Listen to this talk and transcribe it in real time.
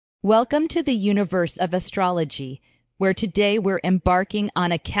Welcome to the universe of astrology, where today we're embarking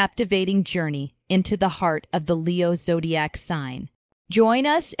on a captivating journey into the heart of the Leo zodiac sign. Join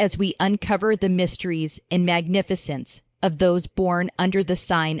us as we uncover the mysteries and magnificence of those born under the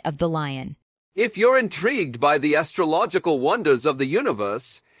sign of the lion. If you're intrigued by the astrological wonders of the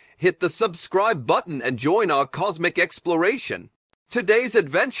universe, hit the subscribe button and join our cosmic exploration. Today's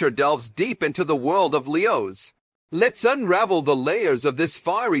adventure delves deep into the world of Leos. Let's unravel the layers of this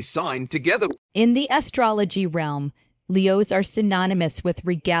fiery sign together. In the astrology realm, Leos are synonymous with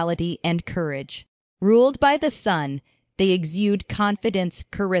regality and courage. Ruled by the sun, they exude confidence,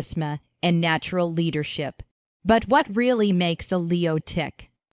 charisma, and natural leadership. But what really makes a Leo tick?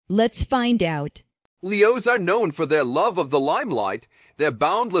 Let's find out. Leos are known for their love of the limelight, their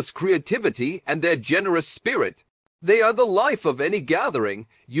boundless creativity, and their generous spirit. They are the life of any gathering,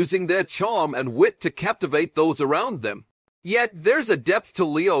 using their charm and wit to captivate those around them. Yet there's a depth to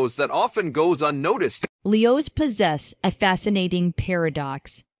Leos that often goes unnoticed. Leos possess a fascinating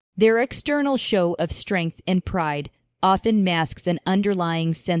paradox. Their external show of strength and pride often masks an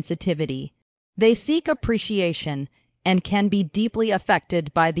underlying sensitivity. They seek appreciation and can be deeply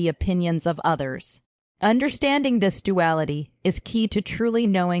affected by the opinions of others. Understanding this duality is key to truly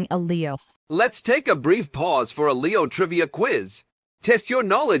knowing a Leo. Let's take a brief pause for a Leo trivia quiz. Test your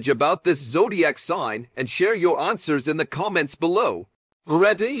knowledge about this zodiac sign and share your answers in the comments below.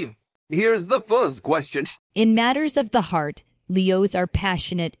 Ready? Here's the first question. In matters of the heart, Leos are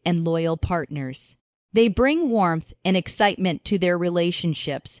passionate and loyal partners. They bring warmth and excitement to their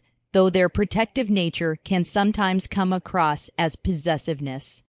relationships, though their protective nature can sometimes come across as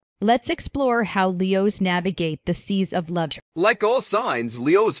possessiveness. Let's explore how Leos navigate the seas of love. Like all signs,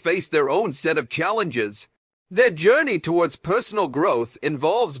 Leos face their own set of challenges. Their journey towards personal growth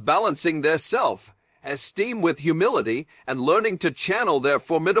involves balancing their self-esteem with humility and learning to channel their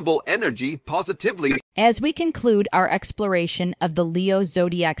formidable energy positively. As we conclude our exploration of the Leo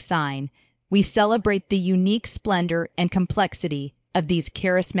zodiac sign, we celebrate the unique splendor and complexity of these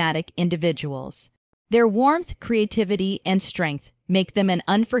charismatic individuals. Their warmth, creativity, and strength make them an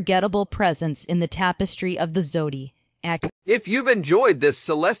unforgettable presence in the tapestry of the zodiac. If you've enjoyed this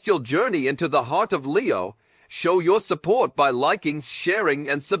celestial journey into the heart of Leo, show your support by liking, sharing,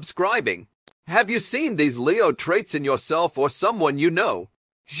 and subscribing. Have you seen these Leo traits in yourself or someone you know?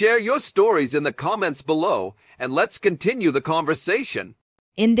 Share your stories in the comments below, and let's continue the conversation.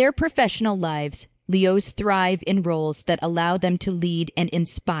 In their professional lives, Leos thrive in roles that allow them to lead and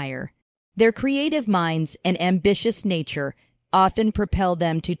inspire. Their creative minds and ambitious nature often propel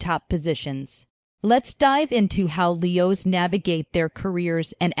them to top positions. Let's dive into how Leos navigate their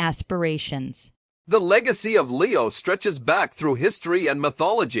careers and aspirations. The legacy of Leo stretches back through history and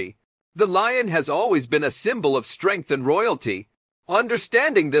mythology. The lion has always been a symbol of strength and royalty.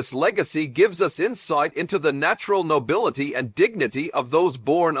 Understanding this legacy gives us insight into the natural nobility and dignity of those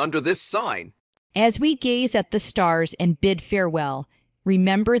born under this sign. As we gaze at the stars and bid farewell,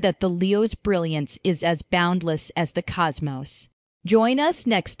 remember that the Leo's brilliance is as boundless as the cosmos. Join us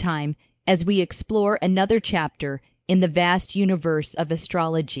next time as we explore another chapter in the vast universe of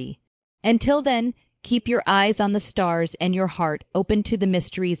astrology. Until then, keep your eyes on the stars and your heart open to the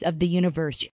mysteries of the universe.